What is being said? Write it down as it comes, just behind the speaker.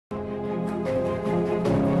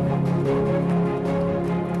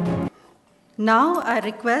Now I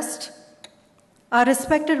request our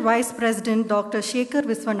respected Vice President, Dr. Sekar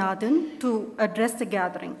Viswanathan, to address the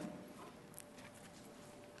gathering.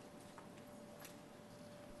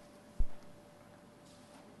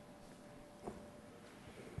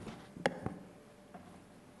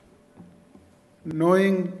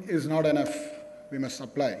 Knowing is not enough, we must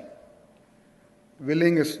apply.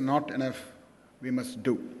 Willing is not enough, we must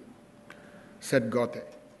do, said Goethe.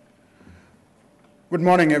 Good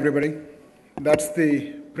morning, everybody. That's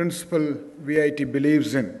the principle VIT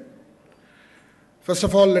believes in. First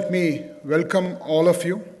of all, let me welcome all of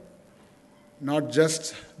you, not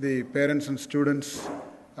just the parents and students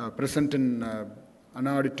present in an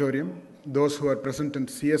auditorium, those who are present in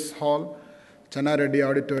CS Hall, Channa Reddy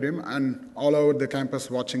Auditorium, and all over the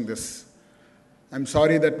campus watching this. I'm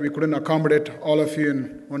sorry that we couldn't accommodate all of you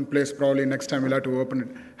in one place. Probably next time we'll have to open it,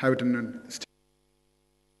 have it in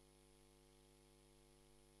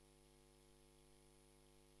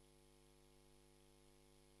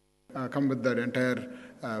come with the entire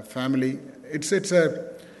family. It's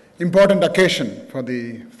a important occasion for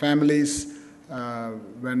the families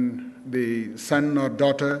when the son or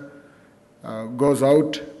daughter goes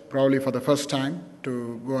out, probably for the first time,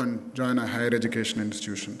 to go and join a higher education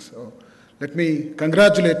institution. So let me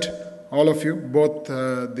congratulate all of you, both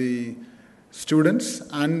the students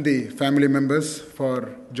and the family members,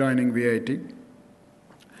 for joining VIT.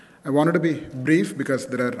 I wanted to be brief because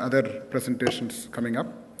there are other presentations coming up.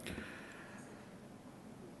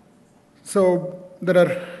 So there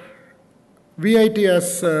are VIT,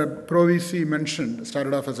 as Pro VC mentioned,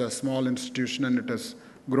 started off as a small institution and it has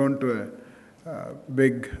grown to a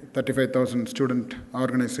big 35,000 student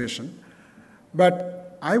organization.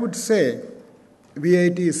 But I would say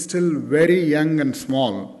VIT is still very young and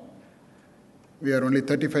small. We are only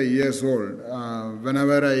 35 years old.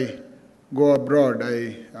 Whenever I go abroad,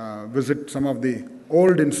 I visit some of the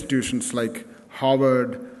old institutions like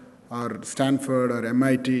Harvard or Stanford or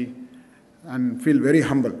MIT and feel very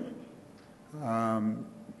humble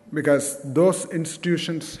because those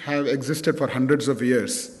institutions have existed for hundreds of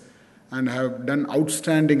years and have done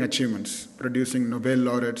outstanding achievements, producing Nobel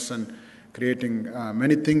laureates and creating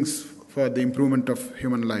many things for the improvement of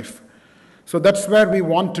human life. So that's where we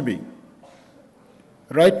want to be.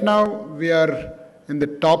 Right now, we are in the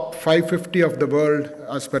top 550 of the world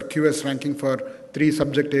as per QS ranking for 3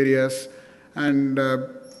 subject areas. And,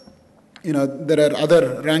 there are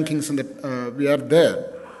other rankings in that we are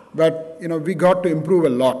there. But, we got to improve a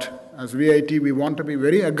lot. As VIT, we want to be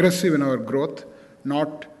very aggressive in our growth,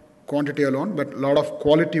 not quantity alone, but a lot of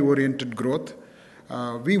quality-oriented growth.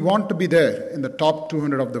 We want to be there in the top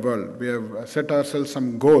 200 of the world. We have set ourselves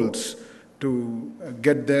some goals to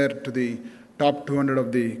get there to the top 200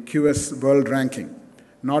 of the QS world ranking.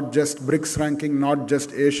 Not just BRICS ranking, not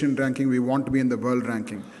just Asian ranking, we want to be in the world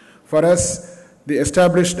ranking. For us, the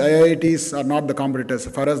established IITs are not the competitors.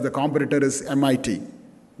 For us, the competitor is MIT.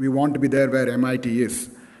 We want to be there where MIT is.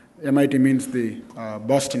 MIT means the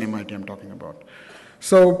Boston MIT I'm talking about.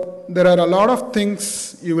 So there are a lot of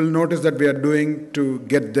things you will notice that we are doing to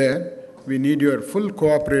get there. We need your full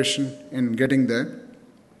cooperation in getting there.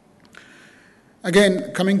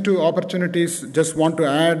 Again, coming to opportunities, just want to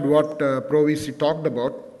add what Pro VC talked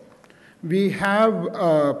about. We have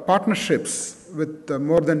partnerships with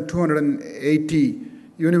more than 280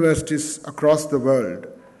 universities across the world.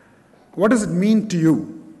 What does it mean to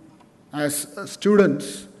you? As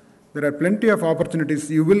students, there are plenty of opportunities.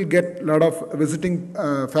 You will get a lot of visiting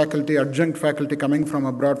faculty, adjunct faculty coming from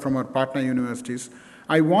abroad from our partner universities.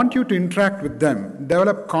 I want you to interact with them,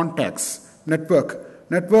 develop contacts,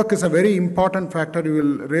 network. Network is a very important factor you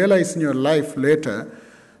will realize in your life later.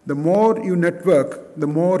 The more you network, the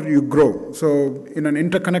more you grow. So in an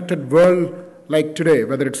interconnected world like today,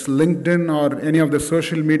 whether it's LinkedIn or any of the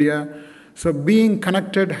social media, so being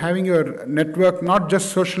connected, having your network, not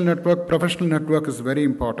just social network, professional network is very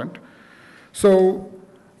important. So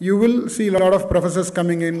you will see a lot of professors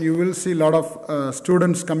coming in, you will see a lot of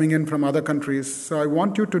students coming in from other countries. So I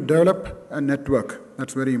want you to develop a network.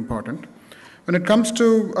 That's very important. When it comes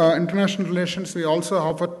to international relations, we also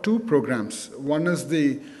offer 2 programs. One is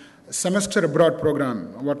the semester abroad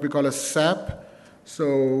program, what we call a SAP.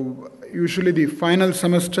 So usually the final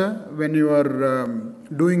semester, when you are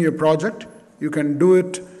doing your project, you can do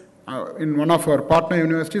it in one of our partner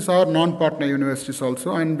universities or non-partner universities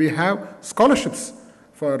also. And we have scholarships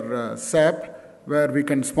for SAP, where we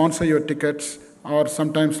can sponsor your tickets or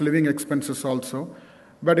sometimes living expenses also.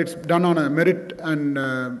 But it's done on a merit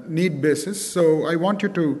and need basis. So I want you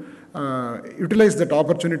to utilize that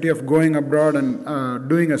opportunity of going abroad and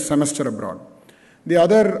doing a semester abroad. The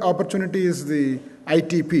other opportunity is the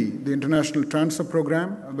ITP, the International Transfer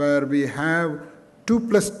Program, where we have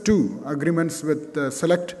 2+2 agreements with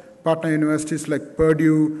select partner universities like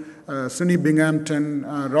Purdue, SUNY Binghamton,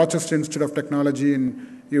 Rochester Institute of Technology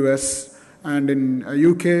in US, and in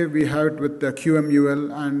UK we have it with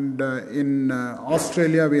QMUL, and in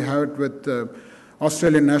Australia we have it with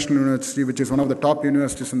Australian National University, which is one of the top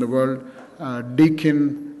universities in the world,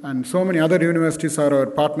 Deakin, and so many other universities are our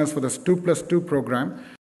partners for this 2+2 program.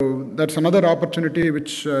 So that's another opportunity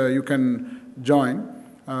which you can join.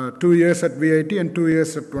 2 years at VIT and 2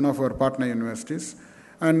 years at one of our partner universities.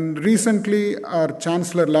 And recently, our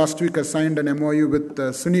chancellor last week has signed an MOU with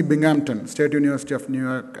SUNY Binghamton, State University of New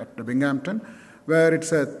York at Binghamton, where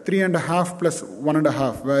it's a 3.5 plus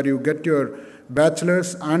 1.5, where you get your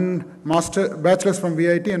bachelor's and bachelor's from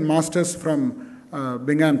VIT and master's from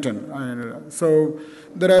Binghamton. So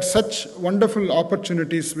there are such wonderful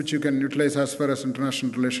opportunities which you can utilize as far as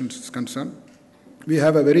international relations is concerned. We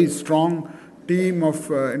have a very strong team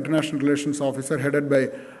of international relations officer headed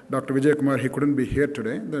by Dr. Vijay Kumar. He couldn't be here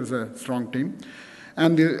today. There's a strong team.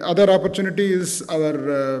 And the other opportunity is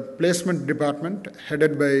our placement department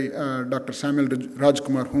headed by Dr. Samuel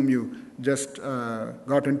Rajkumar, whom you just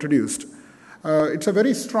got introduced. It's a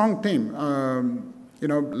very strong team.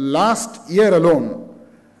 Last year alone,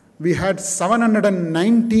 we had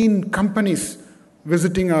 719 companies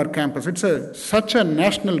visiting our campus. It's such a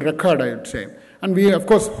national record, I would say. And we, of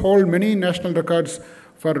course, hold many national records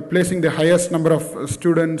for placing the highest number of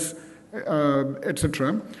students,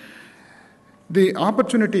 etc. The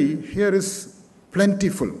opportunity here is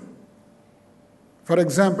plentiful. For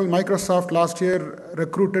example, Microsoft last year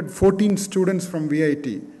recruited 14 students from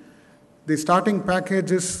VIT. The starting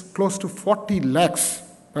package is close to 40 lakhs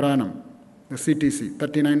per annum, the CTC,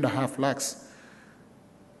 39.5 lakhs.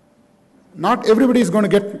 Not everybody is going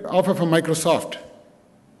to get offer from Microsoft.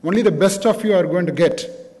 Only the best of you are going to get.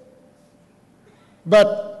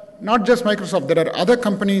 But not just Microsoft, there are other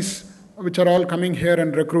companies which are all coming here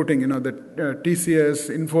and recruiting, the TCS,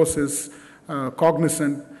 Infosys,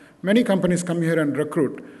 Cognizant. Many companies come here and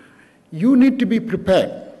recruit. You need to be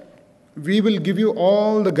prepared. We will give you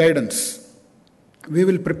all the guidance. We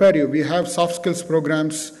will prepare you. We have soft skills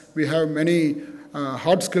programs. We have many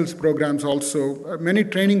hard skills programs also. Many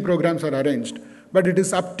training programs are arranged. But it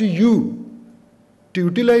is up to you to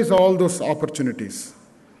utilize all those opportunities.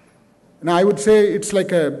 Now, I would say it's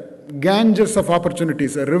like a Ganges of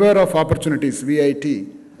opportunities, a river of opportunities. VIT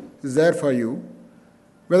is there for you.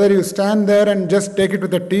 Whether you stand there and just take it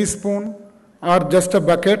with a teaspoon, or just a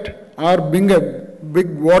bucket, or bring a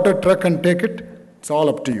big water truck and take it, it's all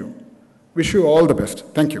up to you. Wish you all the best.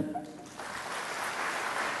 Thank you.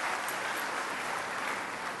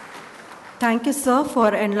 Thank you, sir,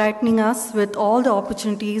 for enlightening us with all the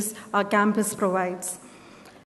opportunities our campus provides.